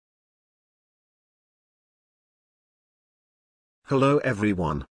Hello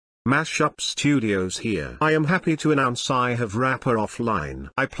everyone. Mashup Studios here. I am happy to announce I have Rapper offline.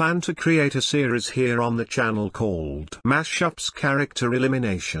 I plan to create a series here on the channel called Mashup's Character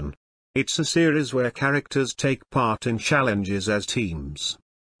Elimination. It's a series where characters take part in challenges as teams,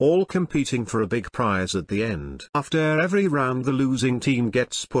 all competing for a big prize at the end. After every round the losing team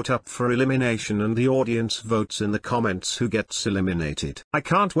gets put up for elimination and the audience votes in the comments who gets eliminated. I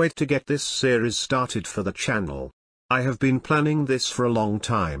can't wait to get this series started for the channel. I have been planning this for a long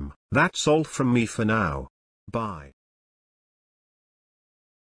time. That's all from me for now. Bye.